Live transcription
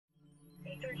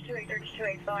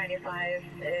2895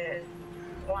 is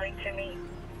wanting to meet.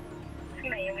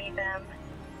 May you meet them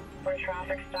for a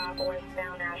traffic stop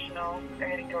westbound National. They're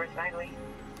heading towards Bagley.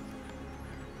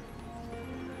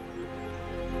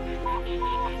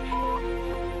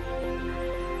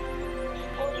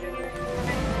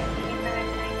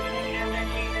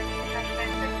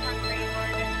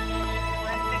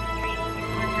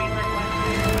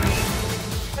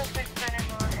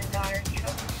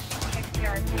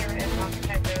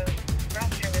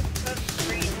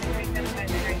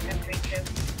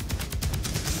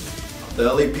 The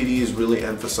LAPD is really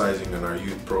emphasizing on our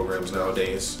youth programs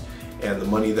nowadays, and the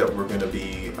money that we're going to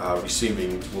be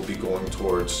receiving will be going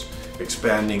towards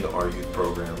expanding our youth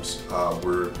programs.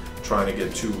 We're trying to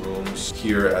get 2 rooms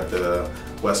here at the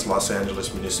West Los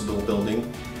Angeles Municipal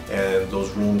Building, and those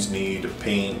rooms need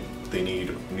paint, they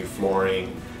need new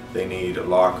flooring, they need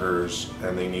lockers,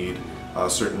 and they need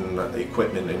certain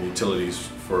equipment and utilities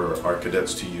for our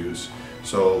cadets to use.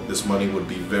 So this money would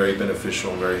be very beneficial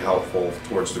and very helpful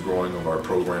towards the growing of our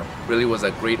program. Really was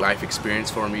a great life experience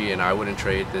for me, and I wouldn't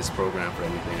trade this program for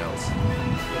anything else.